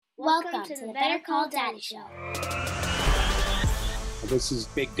Welcome to the Better Call Daddy Show. This is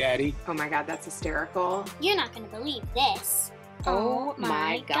Big Daddy. Oh my God, that's hysterical. You're not going to believe this. Oh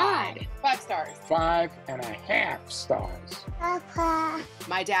my God. 5 stars. 5.5 stars. Papa.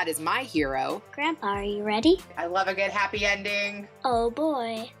 My dad is my hero. Grandpa, are you ready? I love a good happy ending. Oh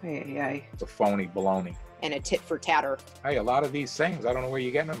boy. Ay. It's a phony baloney. And a tit for tatter. Hey, a lot of these things, I don't know where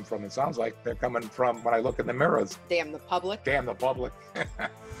you're getting them from. It sounds like they're coming from when I look in the mirrors. Damn the public. Damn the public.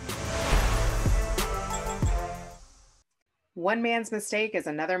 One man's mistake is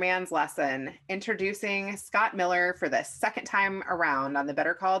another man's lesson. Introducing Scott Miller for the second time around on the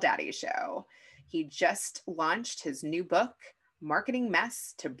Better Call Daddy Show. He just launched his new book, Marketing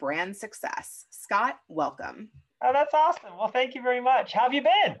Mess to Brand Success. Scott, welcome. Oh, that's awesome. Well, thank you very much. How have you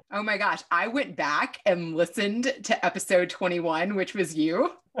been? Oh my gosh, I went back and listened to episode 21, which was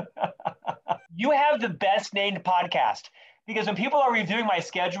you. You have the best named podcast because when people are reviewing my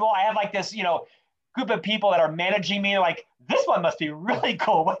schedule, I have like this, group of people that are managing me like, this one must be really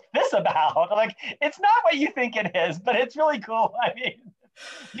cool. What's this about? I'm like, it's not what you think it is, but it's really cool. I mean,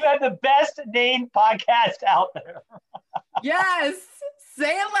 you have the best named podcast out there. Yes,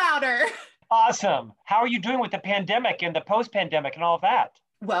 say it louder. Awesome. How are you doing with the pandemic and the post-pandemic and all of that?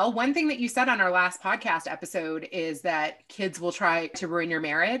 Well, one thing that you said on our last podcast episode is that kids will try to ruin your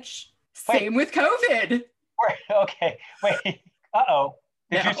marriage. Same with COVID. Okay, wait. Uh-oh.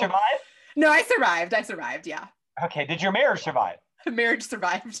 Did you survive? No, I survived, yeah. Okay, did your marriage survive? Marriage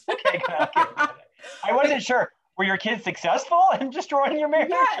survived. Okay, good. I wasn't sure. Were your kids successful in destroying your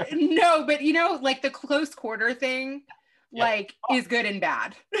marriage? Yeah, no, but like the close quarter thing, is good and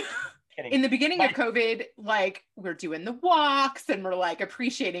bad. In the beginning of COVID, we're doing the walks and we're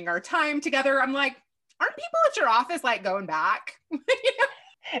appreciating our time together. I'm like, aren't people at your office going back?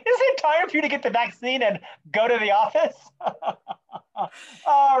 Is it time for you to get the vaccine and go to the office?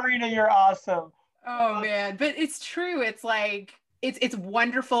 Oh, Rena, you're awesome. Oh man, but it's true. It's it's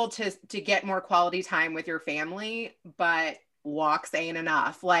wonderful to get more quality time with your family, but walks ain't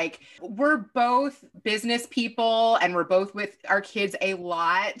enough. We're both business people and we're both with our kids a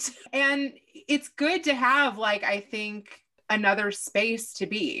lot. And it's good to have I think another space to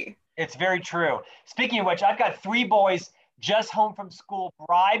be. It's very true. Speaking of which, I've got 3 boys just home from school,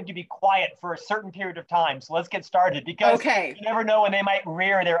 bribed to be quiet for a certain period of time. So let's get started because you never know when they might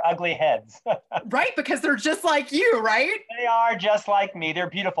rear their ugly heads. Right, because they're just like you, right? They are just like me. They're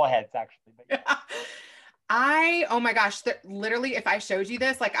beautiful heads, actually. Oh my gosh, literally, if I showed you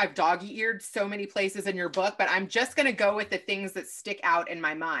this, I've dog-eared so many places in your book, but I'm just going to go with the things that stick out in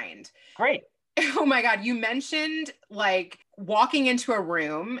my mind. Great. Oh my God, you mentioned walking into a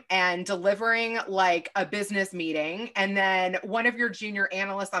room and delivering a business meeting, and then one of your junior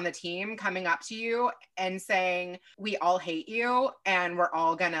analysts on the team coming up to you and saying, we all hate you and we're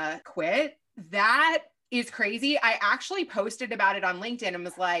all gonna quit. That is crazy. I actually posted about it on LinkedIn and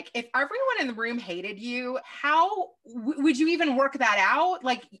was like, if everyone in the room hated you, how would you even work that out?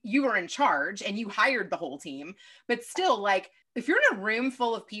 You were in charge and you hired the whole team, but still if you're in a room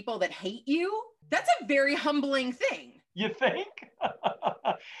full of people that hate you, that's a very humbling thing. You think?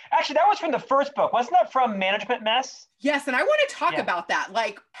 Actually, that was from the first book. Wasn't that from Management Mess? Yes. And I want to talk about that.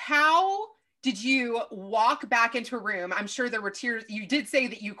 How did you walk back into a room? I'm sure there were tears. You did say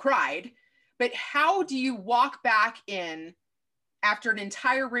that you cried, but how do you walk back in after an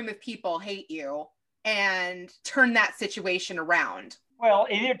entire room of people hate you and turn that situation around? Well,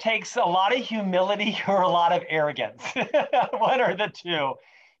 it either takes a lot of humility or a lot of arrogance. One or the two.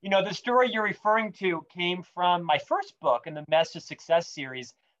 The story you're referring to came from my first book in the Mess to Success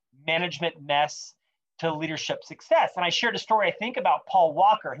series, Management Mess to Leadership Success. And I shared a story, I think, about Paul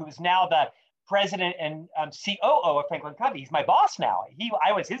Walker, who is now the president and COO of Franklin Covey. He's my boss now.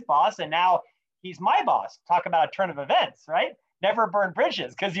 I was his boss, and now he's my boss. Talk about a turn of events, right? Never burn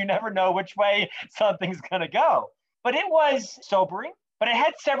bridges, because you never know which way something's going to go. But it was sobering, but it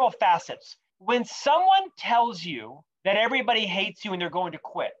had several facets. When someone tells you that everybody hates you and they're going to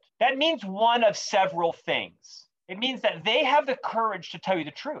quit, that means one of several things. It means that they have the courage to tell you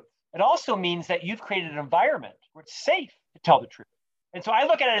the truth. It also means that you've created an environment where it's safe to tell the truth. And so I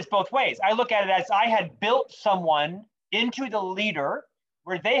look at it as both ways. I look at it as I had built someone into the leader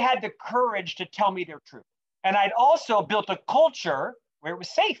where they had the courage to tell me their truth. And I'd also built a culture where it was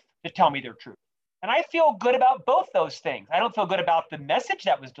safe to tell me their truth. And I feel good about both those things. I don't feel good about the message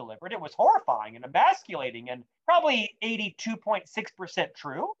that was delivered. It was horrifying and emasculating and probably 82.6%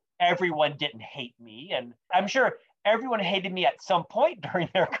 true. Everyone didn't hate me. And I'm sure everyone hated me at some point during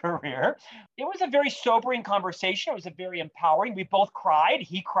their career. It was a very sobering conversation. It was a very empowering. We both cried.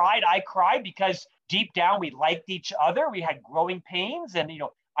 He cried, I cried, because deep down we liked each other. We had growing pains. And,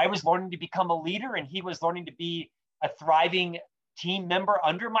 I was learning to become a leader and he was learning to be a thriving team member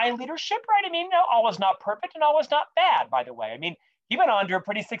under my leadership, right? I mean, all was not perfect and all was not bad, by the way. I mean, he went on to a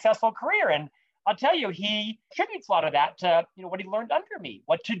pretty successful career. And I'll tell you, he attributes a lot of that to, what he learned under me,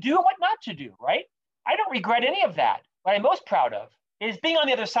 what to do and what not to do, right? I don't regret any of that. What I'm most proud of is being on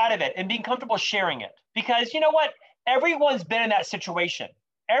the other side of it and being comfortable sharing it. Because you know what? Everyone's been in that situation.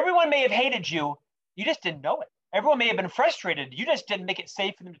 Everyone may have hated you. You just didn't know it. Everyone may have been frustrated. You just didn't make it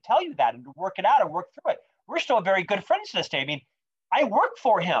safe for them to tell you that and to work it out and work through it. We're still very good friends to this day. I mean, I worked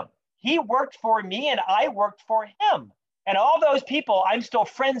for him. He worked for me and I worked for him. And all those people I'm still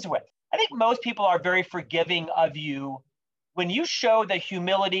friends with. I think most people are very forgiving of you when you show the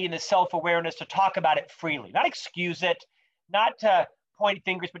humility and the self-awareness to talk about it freely, not excuse it, not to point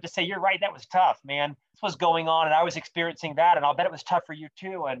fingers, but to say, you're right, that was tough, man. This was going on and I was experiencing that. And I'll bet it was tough for you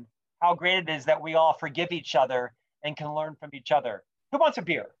too. And how great it is that we all forgive each other and can learn from each other. Who wants a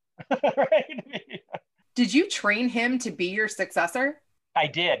beer? Right? Did you train him to be your successor? I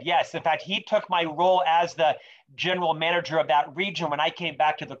did, yes. In fact, he took my role as the general manager of that region when I came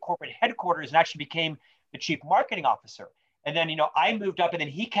back to the corporate headquarters and actually became the chief marketing officer. And then, I moved up and then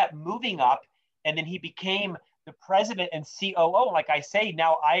he kept moving up and then he became the president and COO. Like I say,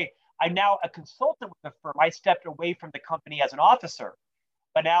 now I'm now a consultant with the firm. I stepped away from the company as an officer,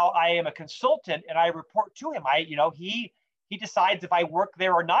 but now I am a consultant and I report to him. He decides if I work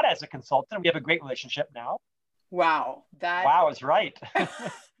there or not as a consultant. We have a great relationship now. Wow. That wow is right.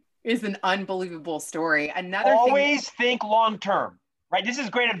 is an unbelievable story. Another Always think long-term, right? This is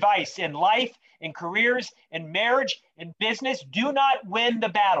great advice in life, in careers, in marriage, in business. Do not win the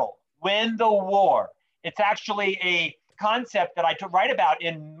battle, win the war. It's actually a concept that I write about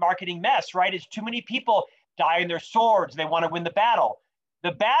in Marketing Mess, right? Is too many people die on their swords. They want to win the battle.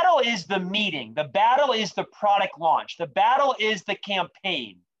 The battle is the meeting. The battle is the product launch. The battle is the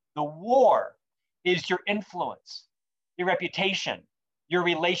campaign. The war is your influence, your reputation, your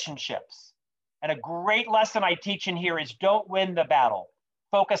relationships. And a great lesson I teach in here is don't win the battle.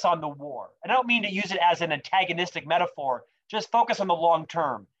 Focus on the war. I don't mean to use it as an antagonistic metaphor. Just focus on the long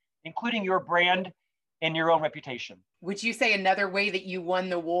term, including your brand and your own reputation. Would you say another way that you won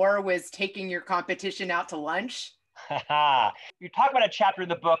the war was taking your competition out to lunch? You talk about a chapter in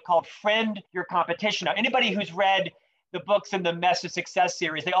the book called Friend Your Competition. Now, anybody who's read the books in the Mess of Success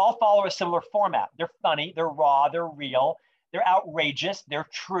series, they all follow a similar format. They're funny, they're raw, they're real, they're outrageous, they're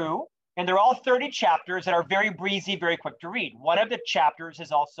true, and they're all 30 chapters that are very breezy, very quick to read. One of the chapters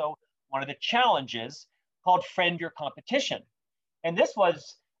is also one of the challenges called Friend Your Competition. And this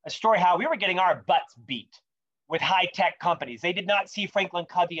was a story how we were getting our butts beat with high-tech companies. They did not see Franklin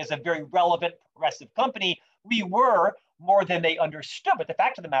Covey as a very relevant, progressive company. We were more than they understood. But the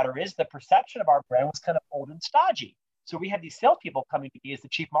fact of the matter is the perception of our brand was kind of old and stodgy. So we had these salespeople coming to me as the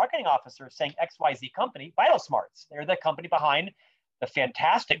chief marketing officer saying XYZ company, Vital Smarts. They're the company behind the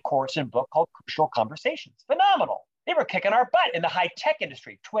fantastic course and book called Crucial Conversations. Phenomenal. They were kicking our butt in the high-tech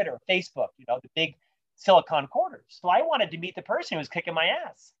industry, Twitter, Facebook, the big Silicon quarters. So I wanted to meet the person who was kicking my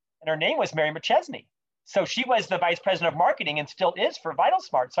ass. And her name was Mary McChesney. So she was the vice president of marketing and still is for Vital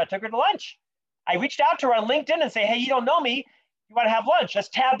Smart. So I took her to lunch. I reached out to her on LinkedIn and say, hey, you don't know me. You want to have lunch? That's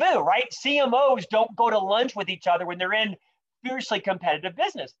taboo, right? CMOs don't go to lunch with each other when they're in fiercely competitive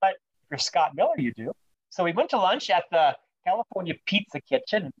business. But if you're Scott Miller, you do. So we went to lunch at the California Pizza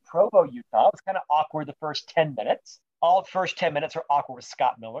Kitchen in Provo, Utah. It was kind of awkward the first 10 minutes. All first 10 minutes are awkward with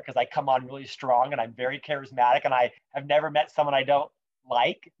Scott Miller because I come on really strong and I'm very charismatic and I have never met someone I don't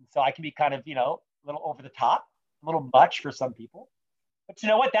like. So I can be kind of, a little over the top, a little much for some people. But you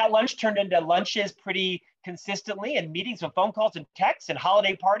know what? That lunch turned into lunches pretty consistently and meetings and phone calls and texts and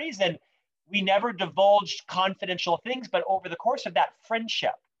holiday parties. And we never divulged confidential things. But over the course of that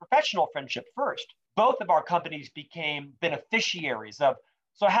friendship, professional friendship first, both of our companies became beneficiaries of.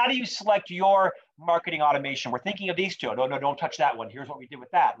 So how do you select your marketing automation? We're thinking of these two. No, don't touch that one. Here's what we did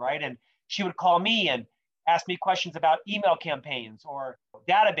with that, right? And she would call me and ask me questions about email campaigns or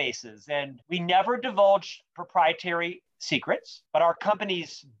databases. And we never divulged proprietary secrets, but our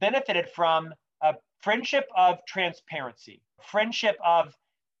companies benefited from a friendship of transparency, friendship of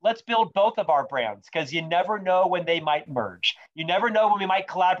let's build both of our brands because you never know when they might merge. You never know when we might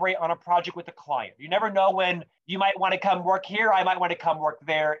collaborate on a project with a client. You never know when you might want to come work here. I might want to come work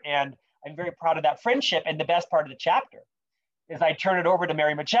there. And I'm very proud of that friendship. And the best part of the chapter is I turn it over to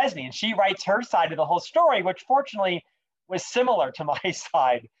Mary McChesney and she writes her side of the whole story, which fortunately was similar to my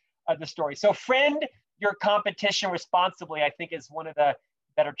side of the story. So friend your competition responsibly, I think is one of the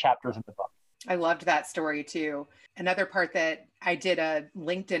better chapters in the book. I loved that story too. Another part that I did a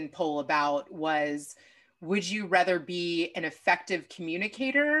LinkedIn poll about was would you rather be an effective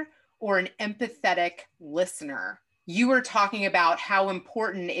communicator or an empathetic listener? You were talking about how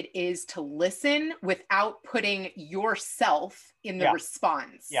important it is to listen without putting yourself in the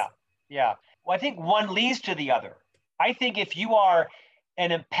response. Yeah. Well, I think one leads to the other. I think if you are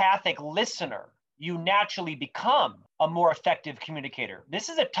an empathic listener, you naturally become a more effective communicator. This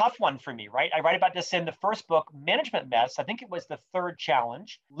is a tough one for me, right? I write about this in the first book, Management Mess. I think it was the third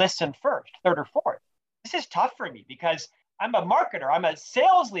challenge, listen first, third or fourth. This is tough for me because I'm a marketer, I'm a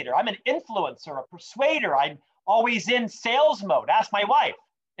sales leader, I'm an influencer, a persuader. I'm always in sales mode. Ask my wife.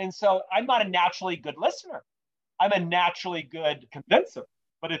 And so I'm not a naturally good listener. I'm a naturally good convincer.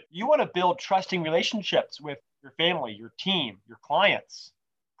 But if you want to build trusting relationships with your family, your team, your clients,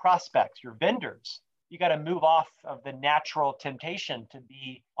 prospects, your vendors, you got to move off of the natural temptation to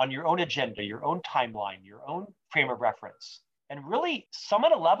be on your own agenda, your own timeline, your own frame of reference, and really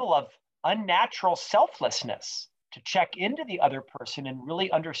summon a level of unnatural selflessness to check into the other person and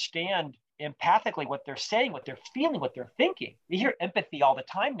really understand empathically what they're saying, what they're feeling, what they're thinking. We hear empathy all the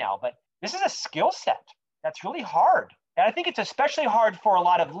time now, but this is a skill set that's really hard. And I think it's especially hard for a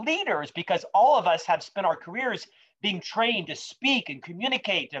lot of leaders because all of us have spent our careers being trained to speak and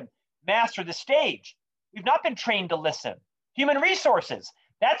communicate and master the stage. We've not been trained to listen. Human resources,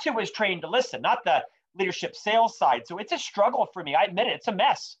 that's who was trained to listen, not the leadership sales side. So it's a struggle for me. I admit it, it's a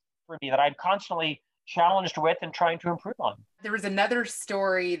mess for me that I'm constantly challenged with and trying to improve on. There was another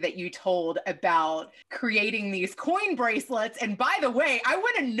story that you told about creating these coin bracelets. And by the way, I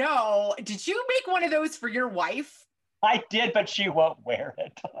want to know, did you make one of those for your wife? I did, but she won't wear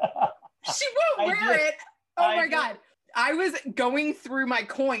it. She won't wear it. Oh my God. I was going through my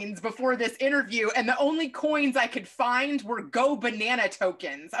coins before this interview, and the only coins I could find were Go Banana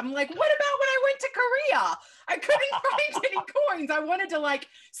tokens. I'm like, what about when I went to Korea? I couldn't find any coins. I wanted to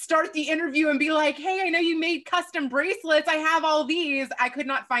start the interview and be like, hey, I know you made custom bracelets. I have all these. I could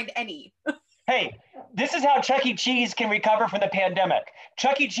not find any. Hey, this is how Chuck E. Cheese can recover from the pandemic.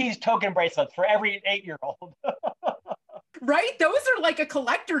 Chuck E. Cheese token bracelets for every 8-year-old. Right? Those are like a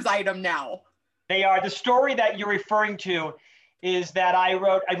collector's item now. They are. The story that you're referring to is that I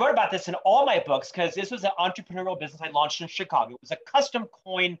wrote about this in all my books because this was an entrepreneurial business I launched in Chicago. It was a custom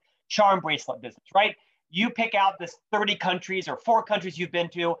coin charm bracelet business, right? You pick out this 30 countries or 4 countries you've been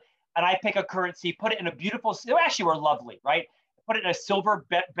to, and I pick a currency, put it in a beautiful, they actually were lovely, right? Put it in a silver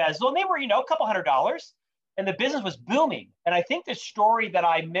bezel, and they were, a couple $100, and the business was booming. And I think the story that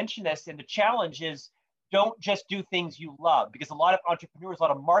I mentioned this in the challenge is don't just do things you love, because a lot of entrepreneurs, a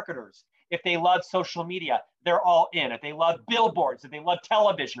lot of marketers, if they love social media, they're all in. If they love billboards, if they love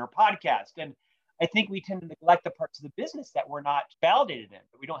television or podcast. And I think we tend to neglect the parts of the business that we're not validated in,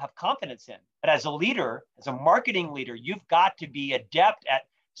 that we don't have confidence in. But as a leader, as a marketing leader, you've got to be adept at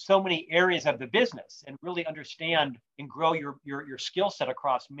so many areas of the business and really understand and grow your skill set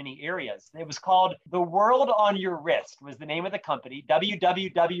across many areas. And it was called The World on Your Wrist was the name of the company,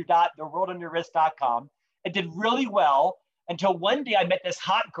 www.theworldonyourwrist.com. It did really well until one day I met this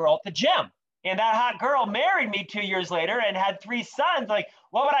hot girl at the gym. And that hot girl married me 2 years later and had 3 sons. Like,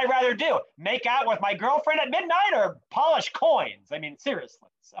 what would I rather do? Make out with my girlfriend at midnight or polish coins? I mean, seriously.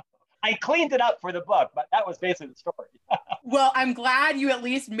 So I cleaned it up for the book, but that was basically the story. Well, I'm glad you at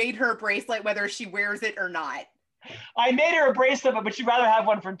least made her a bracelet, whether she wears it or not. I made her a bracelet, but she'd rather have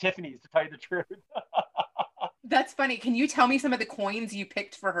one from Tiffany's, to tell you the truth. That's funny. Can you tell me some of the coins you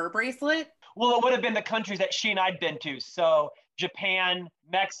picked for her bracelet? Well, it would have been the countries that she and I'd been to. So Japan,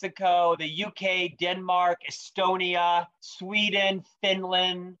 Mexico, the UK, Denmark, Estonia, Sweden,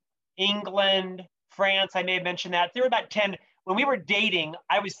 Finland, England, France. I may have mentioned that. There were about 10. When we were dating,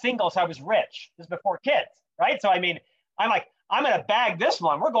 I was single, so I was rich. This was before kids, right? So, I mean, I'm like, I'm going to bag this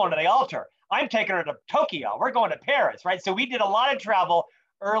one. We're going to the altar. I'm taking her to Tokyo. We're going to Paris, right? So we did a lot of travel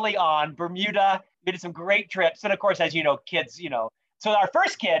early on. Bermuda, we did some great trips. And of course, as you know, kids, So our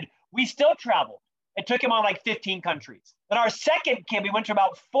first kid, we still traveled. It took him on like 15 countries. Then our second kid, we went to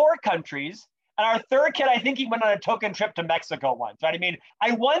about 4 countries. And our third kid, I think he went on a token trip to Mexico once, right? I mean,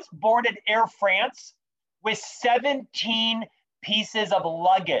 I once boarded Air France with 17 pieces of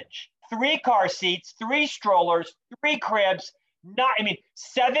luggage, 3 car seats, 3 strollers, 3 cribs,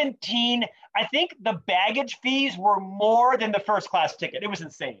 17. I think the baggage fees were more than the first class ticket. It was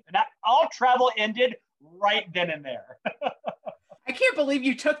insane. And all travel ended right then and there. I can't believe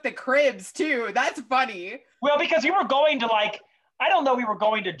you took the cribs too. That's funny. Well, because we were going to we were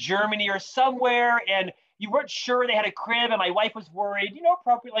going to Germany or somewhere, and you weren't sure they had a crib, and my wife was worried,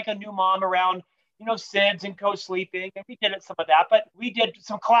 appropriate, like a new mom around, SIDS and co-sleeping, and we did some of that, but we did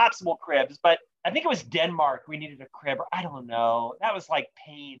some collapsible cribs, but I think it was Denmark we needed a crib, or I don't know. That was like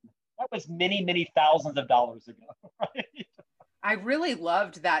pain. That was many, many thousands of dollars ago. Right? I really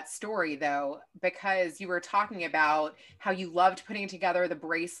loved that story though, because you were talking about how you loved putting together the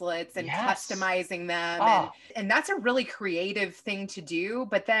bracelets and Yes. customizing them. Ah. And that's a really creative thing to do.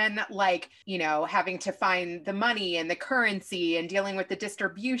 But then like, you know, having to find the money and the currency and dealing with the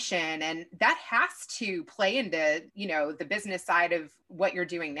distribution, and that has to play into, you know, the business side of what you're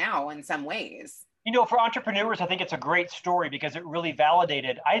doing now in some ways. You know, for entrepreneurs, I think it's a great story because it really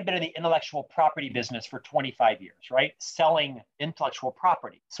validated. I had been in the intellectual property business for 25 years, right? Selling intellectual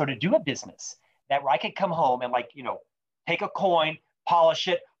property. So to do a business that where I could come home and like, you know, take a coin, polish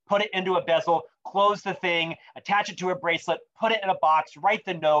it, put it into a bezel, close the thing, attach it to a bracelet, put it in a box, write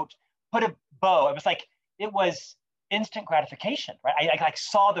the note, put a bow. It was like, it was instant gratification, right? I like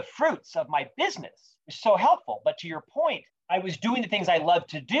saw the fruits of my business. It was so helpful. But to your point, I was doing the things I love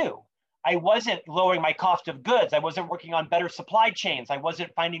to do. I wasn't lowering my cost of goods. I wasn't working on better supply chains. I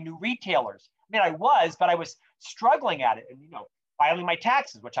wasn't finding new retailers. I mean, I was, but I was struggling at it and, you know, filing my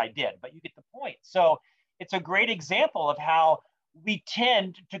taxes, which I did, but you get the point. So it's a great example of how we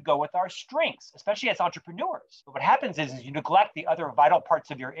tend to go with our strengths, especially as entrepreneurs. But what happens is you neglect the other vital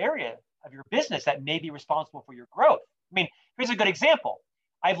parts of your area of your business that may be responsible for your growth. I mean, here's a good example.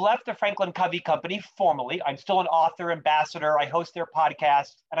 I've left the Franklin Covey Company formally. I'm still an author, ambassador. I host their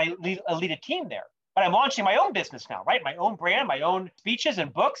podcast, and I lead a team there. But I'm launching my own business now, right? My own brand, my own speeches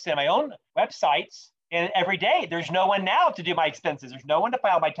and books, and my own websites. And every day, there's no one now to do my expenses. There's no one to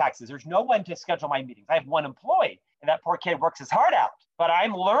file my taxes. There's no one to schedule my meetings. I have one employee, and that poor kid works his heart out. But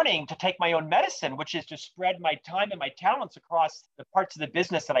I'm learning to take my own medicine, which is to spread my time and my talents across the parts of the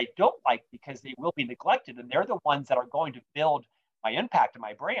business that I don't like because they will be neglected. And they're the ones that are going to build my impact and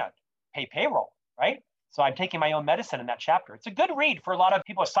my brand, pay payroll, right? So I'm taking my own medicine in that chapter. It's a good read for a lot of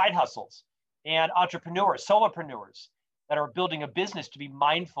people with side hustles and entrepreneurs, solopreneurs that are building a business to be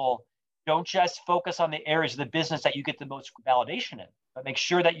mindful. Don't just focus on the areas of the business that you get the most validation in, but make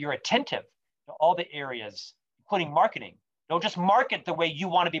sure that you're attentive to all the areas, including marketing. Don't just market the way you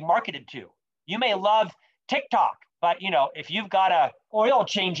want to be marketed to. You may love TikTok, but you know, if you've got a oil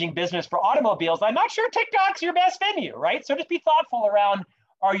changing business for automobiles, I'm not sure TikTok's your best venue, right? So just be thoughtful around,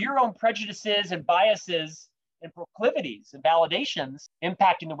 are your own prejudices and biases and proclivities and validations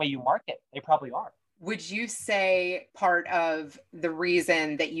impacting the way you market? They probably are. Would you say part of the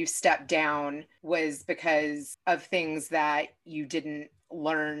reason that you stepped down was because of things that you didn't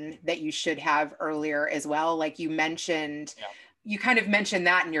learn that you should have earlier as well? Like you mentioned, You kind of mentioned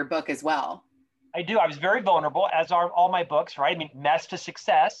that in your book as well. I do. I was very vulnerable, as are all my books, right? I mean, mess to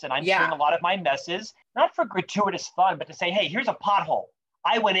success. And I'm sharing a lot of my messes, not for gratuitous fun, but to say, hey, here's a pothole.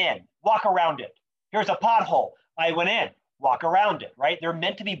 I went in, walk around it. Here's a pothole. I went in, walk around it, right? They're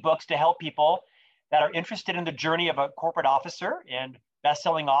meant to be books to help people that are interested in the journey of a corporate officer and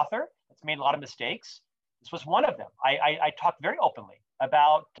best-selling author that's made a lot of mistakes. This was one of them. I talked very openly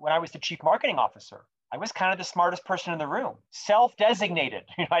about when I was the chief marketing officer. I was kind of the smartest person in the room, self-designated.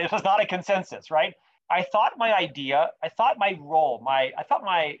 It was not a consensus, right? I thought my idea, I thought my role, my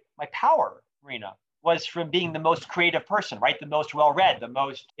power, Rena, was from being the most creative person, right? The most well-read, the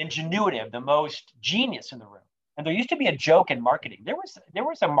most ingenuitive, the most genius in the room. And there used to be a joke in marketing. There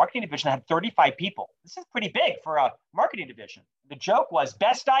was a marketing division that had 35 people. This is pretty big for a marketing division. The joke was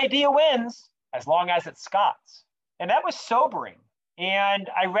best idea wins as long as it's Scott's. And that was sobering. And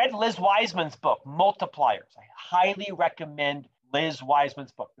I read Liz Wiseman's book, Multipliers. I highly recommend Liz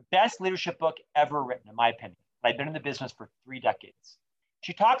Wiseman's book, the best leadership book ever written, in my opinion. I've been in the business for 3 decades.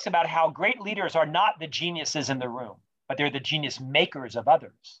 She talks about how great leaders are not the geniuses in the room, but they're the genius makers of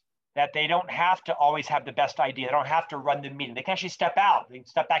others. That they don't have to always have the best idea. They don't have to run the meeting. They can actually step out. They can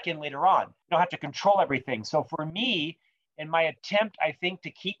step back in later on. They don't have to control everything. So for me, in my attempt, I think,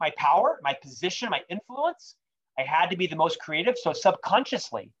 to keep my power, my position, my influence, I had to be the most creative. So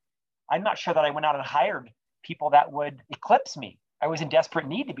subconsciously, I'm not sure that I went out and hired people that would eclipse me. I was in desperate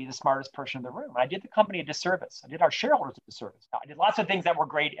need to be the smartest person in the room. And I did the company a disservice. I did our shareholders a disservice. Now, I did lots of things that were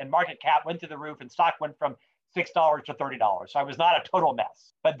great, and market cap went through the roof and stock went from $6 to $30. So I was not a total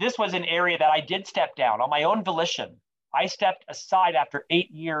mess. But this was an area that I did step down on my own volition. I stepped aside after 8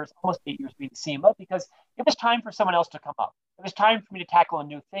 years, almost 8 years being the CMO, because it was time for someone else to come up. It was time for me to tackle a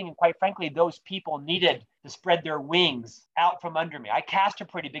new thing. And quite frankly, those people needed to spread their wings out from under me. I cast a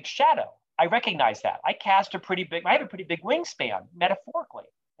pretty big shadow. I recognize that. I have a pretty big wingspan, metaphorically.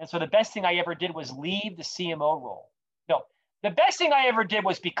 And so the best thing I ever did was leave the CMO role. No, the best thing I ever did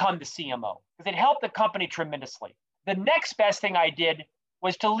was become the CMO, because it helped the company tremendously. The next best thing I did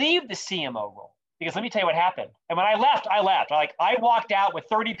was to leave the CMO role. Because let me tell you what happened. And when I left. I walked out with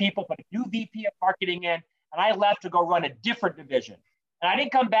 30 people, put a new VP of marketing in, and I left to go run a different division. And I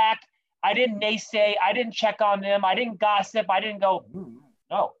didn't come back. I didn't naysay. I didn't check on them. I didn't gossip. I didn't go,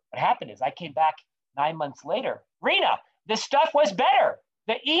 no. What happened is I came back 9 months later. Rena, this stuff was better.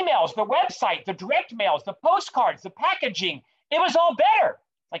 The emails, the website, the direct mails, the postcards, the packaging, it was all better.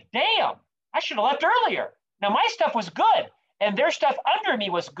 Like, damn, I should have left earlier. Now my stuff was good and their stuff under me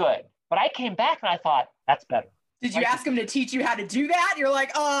was good. But I came back and I thought, that's better. Did you ask him to teach you how to do that? You're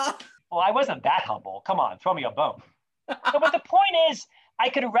like, Well, I wasn't that humble. Come on, throw me a bone. But the point is, I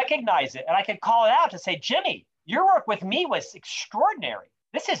could recognize it and I could call it out to say, Jimmy, your work with me was extraordinary.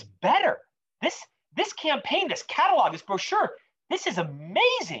 This is better. This campaign, this catalog, this brochure, this is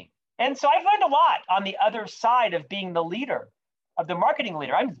amazing. And so I've learned a lot on the other side of being the leader, of the marketing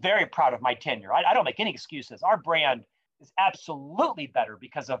leader. I'm very proud of my tenure. I don't make any excuses. Our brand is absolutely better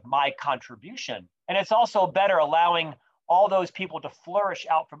because of my contribution. And it's also better allowing all those people to flourish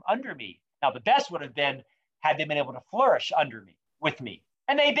out from under me. Now, the best would have been had they been able to flourish under me, with me.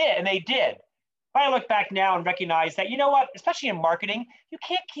 And they did. But I look back now and recognize that, you know what, especially in marketing, you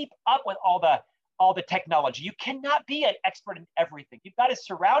can't keep up with all the technology. You cannot be an expert in everything. You've got to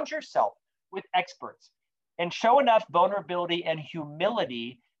surround yourself with experts and show enough vulnerability and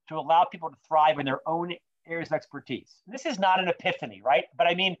humility to allow people to thrive in their own areas of expertise. This is not an epiphany, right? But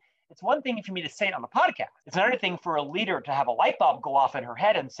I mean, it's one thing for me to say it on the podcast. It's another thing for a leader to have a light bulb go off in her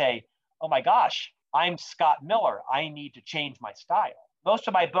head and say, oh my gosh, I'm Scott Miller. I need to change my style. Most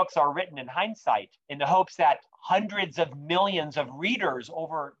of my books are written in hindsight in the hopes that hundreds of millions of readers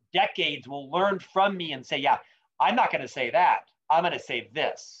over decades will learn from me and say, yeah, I'm not going to say that. I'm going to say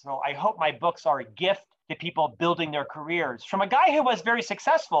this. So I hope my books are a gift to people building their careers from a guy who was very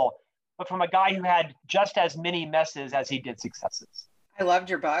successful, but from a guy who had just as many messes as he did successes. I loved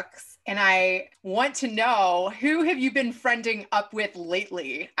your books. And I want to know, who have you been friending up with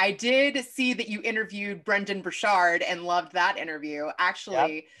lately? I did see that you interviewed Brendan Burchard and loved that interview.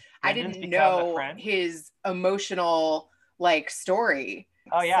 Actually, yep. I didn't know his emotional story.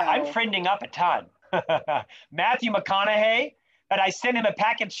 Oh yeah, so. I'm friending up a ton. Matthew McConaughey, but I sent him a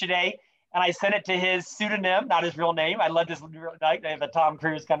package today and I sent it to his pseudonym, not his real name. I love his real name, the Tom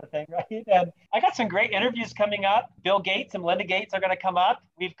Cruise kind of thing, right? And I got some great interviews coming up. Bill Gates and Melinda Gates are going to come up.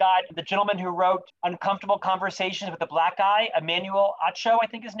 We've got the gentleman who wrote Uncomfortable Conversations with the Black Guy, Emmanuel Acho, I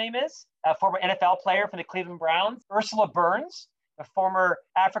think his name is, a former NFL player for the Cleveland Browns. Ursula Burns, the former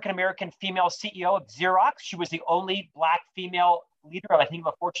African-American female CEO of Xerox. She was the only Black female leader of, I think,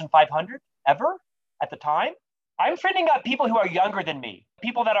 of a Fortune 500 ever at the time. I'm friending up people who are younger than me,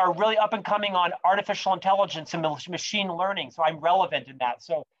 people that are really up and coming on artificial intelligence and machine learning. So I'm relevant in that.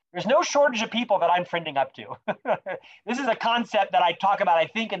 So there's no shortage of people that I'm friending up to. This is a concept that I talk about, I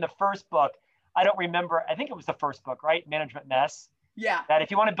think, in the first book. I don't remember. I think it was the first book, right? Management Mess. Yeah. That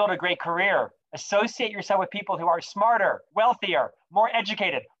if you want to build a great career, associate yourself with people who are smarter, wealthier, more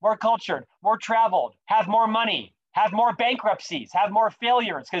educated, more cultured, more traveled, have more money, have more bankruptcies, have more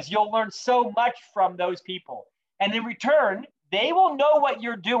failures, because you'll learn so much from those people. And in return, they will know what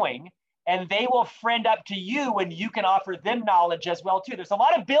you're doing and they will friend up to you and you can offer them knowledge as well too. There's a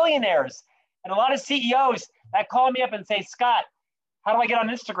lot of billionaires and a lot of CEOs that call me up and say, Scott, how do I get on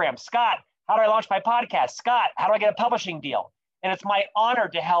Instagram? Scott, how do I launch my podcast? Scott, how do I get a publishing deal? And it's my honor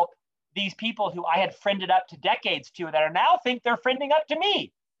to help these people who I had friended up to decades to that are now think they're friending up to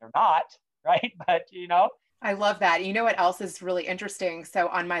me. They're not, right? But you know. I love that. You know what else is really interesting? So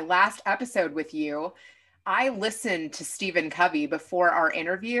on my last episode with you, I listened to Stephen Covey before our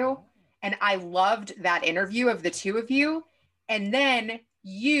interview, and I loved that interview of the two of you. And then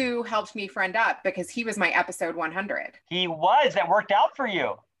you helped me friend up because he was my episode 100. He was. That worked out for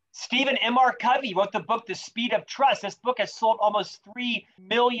you. Stephen M.R. Covey wrote the book, The Speed of Trust. This book has sold almost 3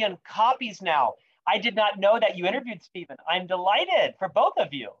 million copies now. I did not know that you interviewed Stephen. I'm delighted for both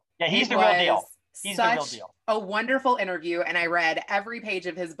of you. Yeah, he's the real deal. He's the real deal. A wonderful interview, and I read every page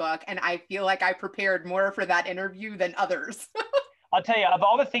of his book, and I feel like I prepared more for that interview than others. I'll tell you, of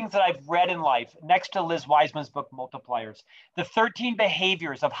all the things that I've read in life, next to Liz Wiseman's book, Multipliers, the 13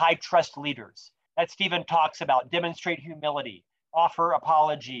 behaviors of high trust leaders that Stephen talks about, demonstrate humility, offer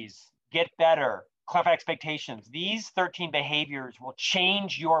apologies, get better, clarify expectations. These 13 behaviors will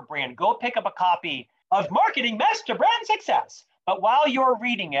change your brand. Go pick up a copy of Marketing Mess to Brand Success. But while you're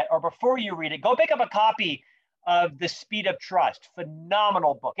reading it, or before you read it, go pick up a copy of The Speed of Trust.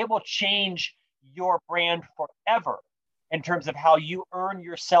 Phenomenal book. It will change your brand forever in terms of how you earn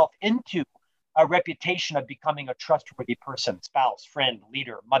yourself into a reputation of becoming a trustworthy person, spouse, friend,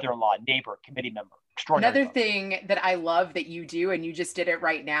 leader, mother-in-law, neighbor, committee member. Another thing that I love that you do, and you just did it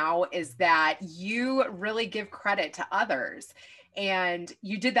right now, is that you really give credit to others. And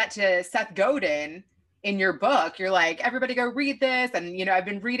you did that to Seth Godin in your book. You're like, everybody go read this. And, you know, I've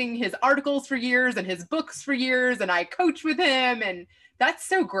been reading his articles for years and his books for years, and I coach with him. And that's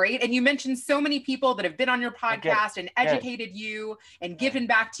so great. And you mentioned so many people that have been on your podcast and educated you and given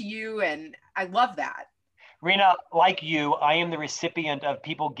back to you. And I love that. Rena, like you, I am the recipient of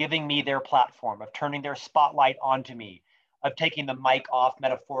people giving me their platform, of turning their spotlight onto me, of taking the mic off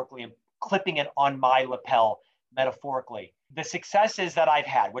metaphorically and clipping it on my lapel metaphorically. The successes that I've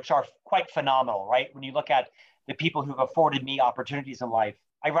had, which are quite phenomenal, right? When you look at the people who've afforded me opportunities in life,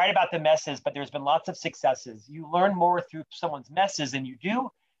 I write about the messes, but there's been lots of successes. You learn more through someone's messes than you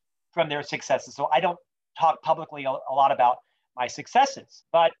do from their successes. So I don't talk publicly a lot about my successes,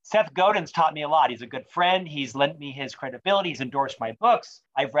 but Seth Godin's taught me a lot. He's a good friend. He's lent me his credibility. He's endorsed my books.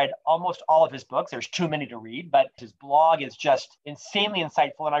 I've read almost all of his books. There's too many to read, but his blog is just insanely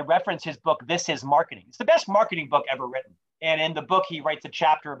insightful. And I reference his book, This Is Marketing. It's the best marketing book ever written. And in the book, he writes a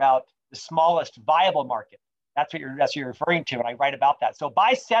chapter about the smallest viable market. That's what you're referring to. And I write about that. So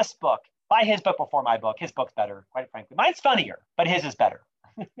buy Seth's book, buy his book before my book. His book's better, quite frankly. Mine's funnier, but his is better.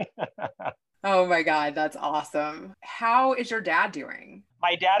 Oh my God, that's awesome. How is your dad doing?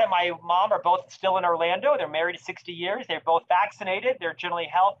 My dad and my mom are both still in Orlando. They're married 60 years. They're both vaccinated. They're generally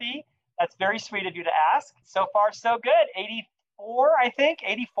healthy. That's very sweet of you to ask. So far, so good. 84, I think,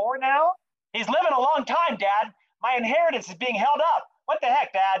 84 now. He's living a long time, Dad. My inheritance is being held up. What the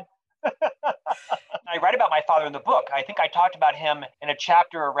heck, Dad? I write about my father in the book. I think I talked about him in a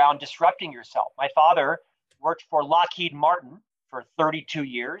chapter around disrupting yourself. My father worked for Lockheed Martin for 32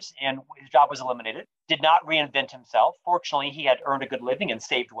 years, and his job was eliminated. Did not reinvent himself. Fortunately, he had earned a good living and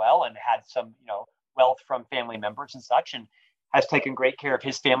saved well and had some, wealth from family members and such, and has taken great care of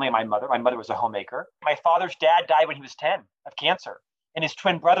his family and my mother. My mother was a homemaker. My father's dad died when he was 10 of cancer, and his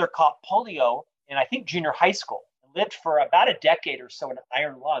twin brother caught polio in, I think, junior high school. Lived for about a decade or so, an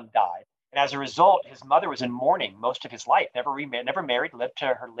iron lung, died. And as a result, his mother was in mourning most of his life, never married, lived to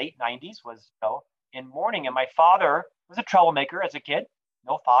her late 90s, was in mourning. And my father was a troublemaker as a kid.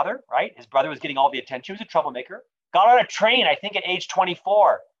 No father, right? His brother was getting all the attention. He was a troublemaker. Got on a train, I think at age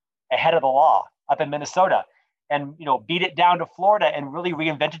 24, ahead of the law up in Minnesota, and beat it down to Florida and really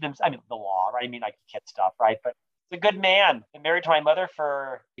reinvented himself. I mean, the law, right? I mean, like kid stuff, right? But he's a good man. Been married to my mother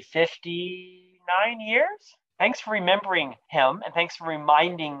for 59 years. Thanks for remembering him, and thanks for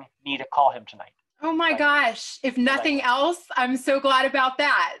reminding me to call him tonight. Oh my gosh. If nothing else, I'm so glad about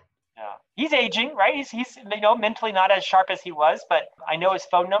that. Yeah. He's aging, right? He's mentally not as sharp as he was, but I know his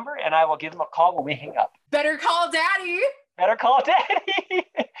phone number, and I will give him a call when we hang up. Better call Daddy. Better call Daddy.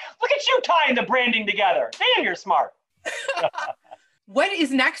 Look at you tying the branding together. Damn, you're smart. What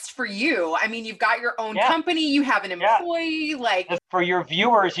is next for you? I mean, you've got your own company, you have an employee, For your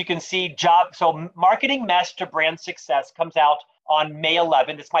viewers, you can see So Marketing Mess to Brand Success comes out on May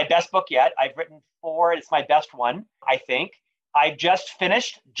 11th. It's my best book yet. I've written 4. It's my best one, I think. I just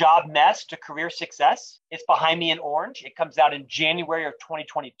finished Job Mess to Career Success. It's behind me in orange. It comes out in January of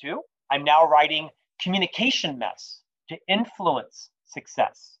 2022. I'm now writing Communication Mess to Influence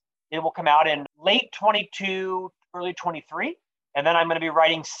Success. It will come out in late 22, early 23. And then I'm going to be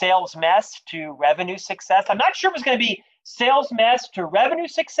writing Sales Mess to Revenue Success. I'm not sure if it's going to be Sales Mess to Revenue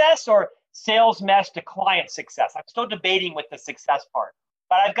Success or Sales Mess to Client Success. I'm still debating with the success part.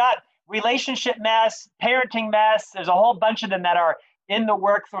 But I've got Relationship Mess, Parenting Mess. There's a whole bunch of them that are in the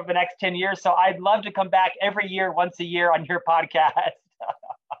works for the next 10 years. So I'd love to come back every year, once a year on your podcast.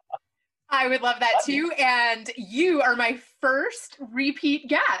 I would love that too. And you are my first repeat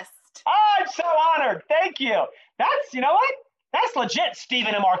guest. Oh, I'm so honored. Thank you. That's, you know what? That's legit,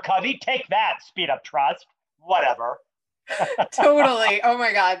 Stephen M. R. Covey. Take that, Speed Up Trust. Whatever. Totally. Oh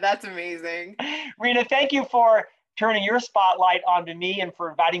my God, that's amazing. Rena, thank you for turning your spotlight onto me and for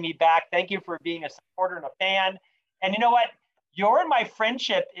inviting me back. Thank you for being a supporter and a fan. And you know what? Your and my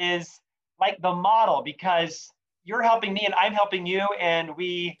friendship is like the model, because you're helping me and I'm helping you, and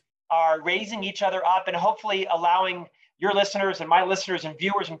we are raising each other up and hopefully allowing your listeners and my listeners and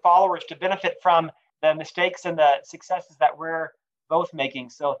viewers and followers to benefit from the mistakes and the successes that we're both making.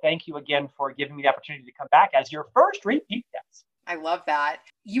 So thank you again for giving me the opportunity to come back as your first repeat guest. I love that.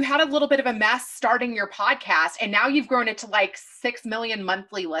 You had a little bit of a mess starting your podcast, and now you've grown it to 6 million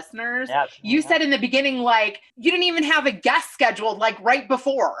monthly listeners. You said in the beginning, you didn't even have a guest scheduled right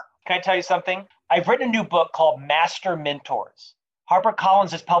before. Can I tell you something? I've written a new book called Master Mentors.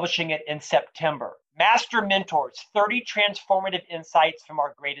 HarperCollins is publishing it in September. Master Mentors, 30 transformative insights from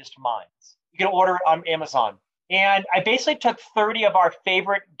our greatest minds. You can order it on Amazon. And I basically took 30 of our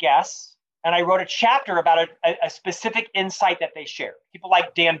favorite guests, and I wrote a chapter about a specific insight that they shared. People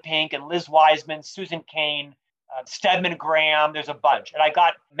like Dan Pink and Liz Wiseman, Susan Cain, Stedman Graham. There's a bunch. And I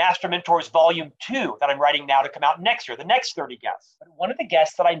got Master Mentors Volume 2 that I'm writing now to come out next year, the next 30 guests. But one of the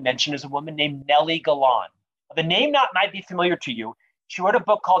guests that I mentioned is a woman named Nellie Galan. The name might be familiar to you. She wrote a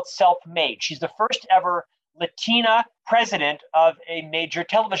book called Self-Made. She's the first ever Latina president of a major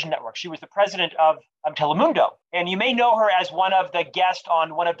television network. She was the president of Telemundo. And you may know her as one of the guests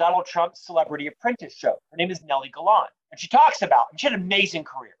on one of Donald Trump's Celebrity Apprentice shows. Her name is Nellie Galan. And she talks about, and she had an amazing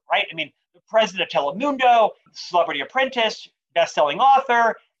career, right? I mean, the president of Telemundo, Celebrity Apprentice, best-selling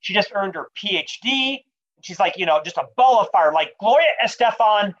author. She just earned her PhD. She's like, just a ball of fire, like Gloria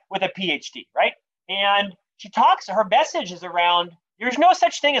Estefan with a PhD, right? And she talks, her message is around, there's no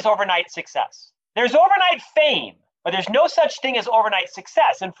such thing as overnight success. There's overnight fame, but there's no such thing as overnight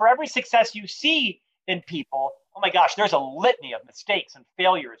success. And for every success you see in people, oh my gosh, there's a litany of mistakes and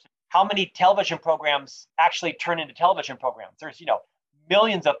failures. How many television programs actually turn into television programs? There's,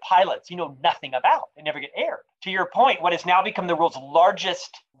 millions of pilots you know nothing about. They never get aired. To your point, what has now become the world's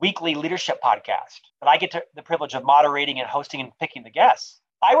largest weekly leadership podcast that I get the privilege of moderating and hosting and picking the guests.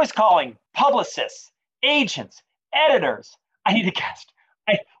 I was calling publicists, agents, editors. I need a guest.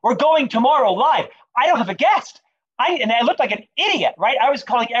 We're going tomorrow live. I don't have a guest. And I looked like an idiot, right? I was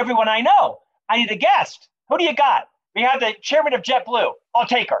calling everyone I know. I need a guest. Who do you got? We have the chairman of JetBlue. I'll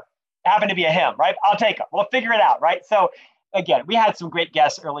take her. Happen to be a him, right? I'll take her. We'll figure it out, right? So again, we had some great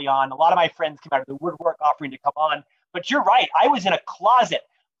guests early on. A lot of my friends came out of the woodwork offering to come on. But you're right. I was in a closet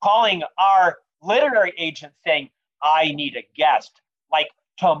calling our literary agent saying, I need a guest like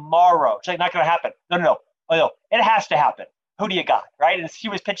tomorrow. She's like, not going to happen. No. Oh, no. It has to happen. Who do you got, right? And she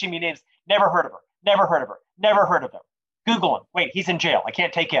was pitching me names. Never heard of her. Never heard of her. Never heard of him. Google him. Wait, he's in jail. I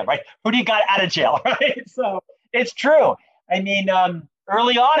can't take him, right? Who do you got out of jail, right? So it's true. I mean,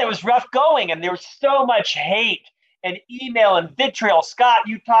 early on, it was rough going, and there was so much hate and email and vitriol. Scott,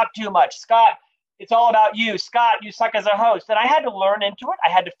 you talk too much. Scott, it's all about you. Scott, you suck as a host. And I had to learn into it. I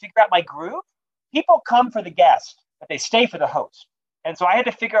had to figure out my groove. People come for the guest, but they stay for the host. And so I had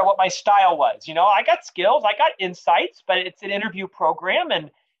to figure out what my style was. I got skills, I got insights, but it's an interview program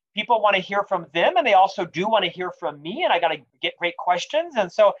and people want to hear from them. And they also do want to hear from me. And I got to get great questions.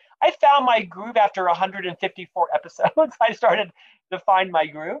 And so I found my groove after 154 episodes. I started to find my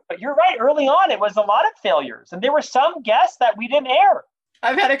groove. But you're right. Early on, it was a lot of failures. And there were some guests that we didn't air.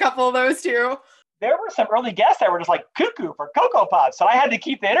 I've had a couple of those too. There were some early guests that were just like cuckoo for Cocoa Puffs. So I had to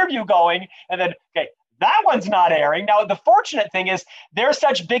keep the interview going. And then, okay, that one's not airing. Now, the fortunate thing is they're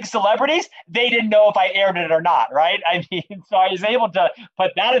such big celebrities, they didn't know if I aired it or not, right? I mean, so I was able to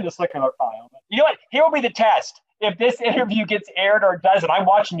put that in the Slicker file. But you know what? Here will be the test. If this interview gets aired or doesn't, I'm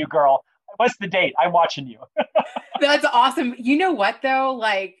watching you, girl. What's the date? I'm watching you. That's awesome. You know what, though?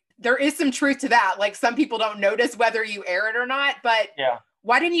 Like, there is some truth to that. Like, some people don't notice whether you air it or not, but yeah.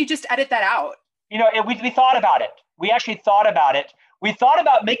 Why didn't you just edit that out? We thought about it. We actually thought about it. We thought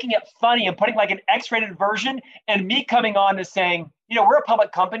about making it funny and putting like an X-rated version and me coming on to saying, we're a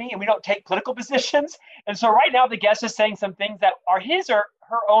public company and we don't take political positions. And so right now the guest is saying some things that are his or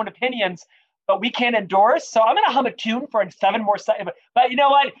her own opinions, but we can't endorse. So I'm going to hum a tune for 7 more seconds. But you know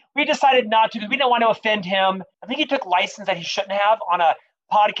what? We decided not to because we didn't want to offend him. I think he took license that he shouldn't have on a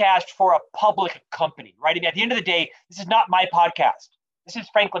podcast for a public company, right? I mean, at the end of the day, this is not my podcast. This is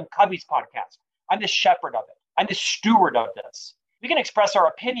Franklin Covey's podcast. I'm the shepherd of it. I'm the steward of this. We can express our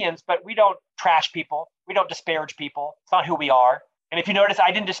opinions, but we don't trash people. We don't disparage people. It's not who we are. And if you notice,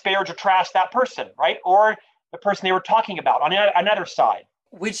 I didn't disparage or trash that person, right? Or the person they were talking about on another side.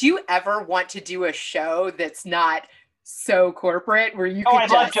 Would you ever want to do a show that's not so corporate where you could I'd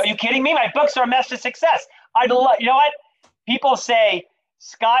love to. Are you kidding me? My books are a mess to success. I'd love, you know what? People say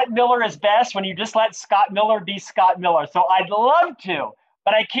Scott Miller is best when you just let Scott Miller be Scott Miller. So I'd love to.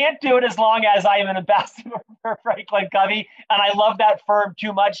 But I can't do it as long as I am an ambassador for Franklin Covey. And I love that firm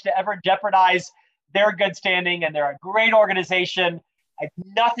too much to ever jeopardize their good standing. And they're a great organization. I have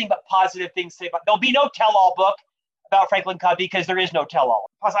nothing but positive things to say about. There'll be no tell-all book about Franklin Covey because there is no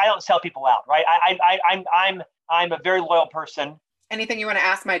tell-all. Plus, I don't sell people out, right? I'm a very loyal person. Anything you want to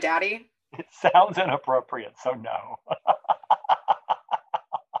ask my daddy? It sounds inappropriate, so no.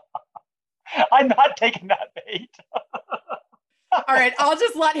 I'm not taking that bait. All right, I'll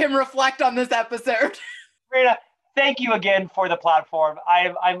just let him reflect on this episode. Rita, thank you again for the platform.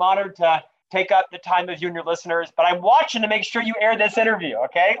 I'm honored to take up the time of you and your listeners, but I'm watching to make sure you air this interview,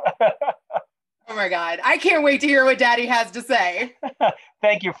 okay? Oh my God, I can't wait to hear what Daddy has to say.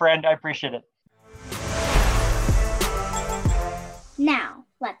 Thank you, friend. I appreciate it. Now,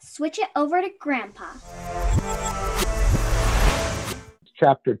 let's switch it over to Grandpa.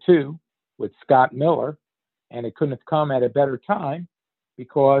 Chapter 2 with Scott Miller. And it couldn't have come at a better time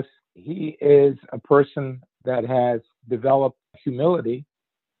because he is a person that has developed humility,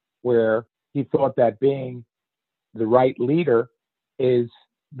 where he thought that being the right leader is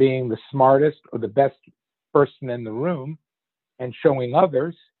being the smartest or the best person in the room, and showing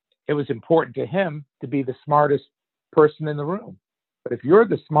others it was important to him to be the smartest person in the room. But if you're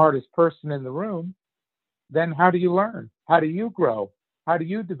the smartest person in the room, then how do you learn? How do you grow? How do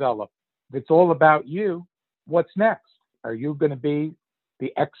you develop? If it's all about you, what's next? Are you going to be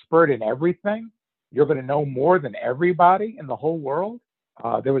the expert in everything? You're going to know more than everybody in the whole world?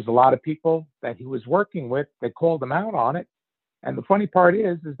 There was a lot of people that he was working with that called him out on it. And the funny part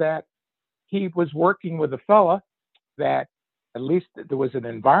is that he was working with a fella that at least there was an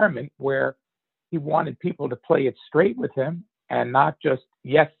environment where he wanted people to play it straight with him and not just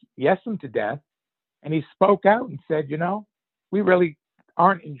yes him to death. And he spoke out and said, we really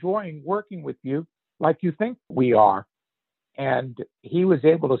aren't enjoying working with you like you think we are. And he was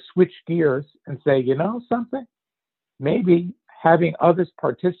able to switch gears and say, you know something? Maybe having others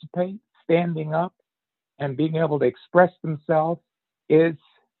participate, standing up, and being able to express themselves is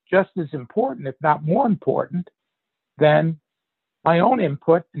just as important, if not more important, than my own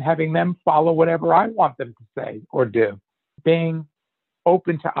input and having them follow whatever I want them to say or do. Being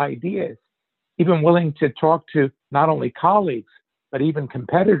open to ideas, even willing to talk to not only colleagues, but even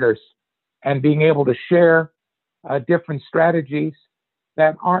competitors, and being able to share different strategies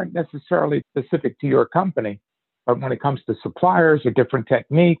that aren't necessarily specific to your company. But when it comes to suppliers or different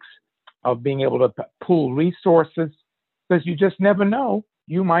techniques of being able to pool resources, because you just never know,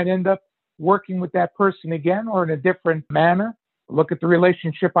 you might end up working with that person again or in a different manner. Look at the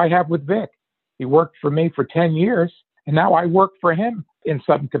relationship I have with Vic. He worked for me for 10 years, and now I work for him in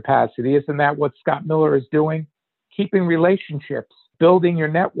some capacity. Isn't that what Scott Miller is doing? Keeping relationships, building your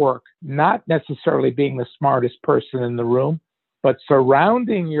network, not necessarily being the smartest person in the room, but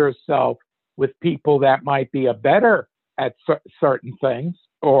surrounding yourself with people that might be better at certain things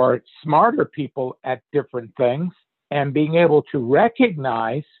or smarter people at different things, and being able to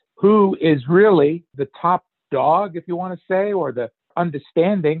recognize who is really the top dog, if you want to say, or the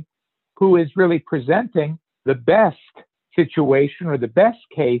understanding who is really presenting the best situation or the best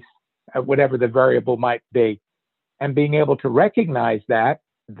case, whatever the variable might be. And being able to recognize that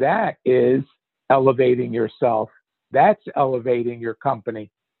is elevating yourself. That's elevating your company.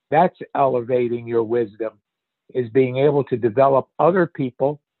 That's elevating your wisdom, is being able to develop other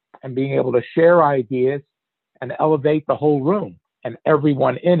people and being able to share ideas and elevate the whole room and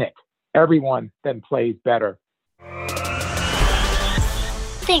everyone in it. Everyone then plays better.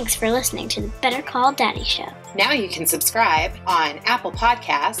 Thanks for listening to the Better Call Daddy Show. Now you can subscribe on Apple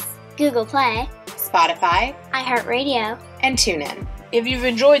Podcasts, Google Play, Spotify, iHeartRadio, and TuneIn. If you've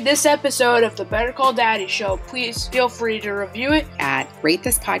enjoyed this episode of the Better Call Daddy Show, please feel free to review it at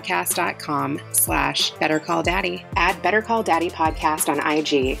ratethispodcast.com/Better Call Daddy. Add Better Call Daddy Podcast on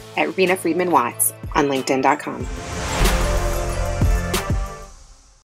IG at Rena Friedman Watts on LinkedIn.com.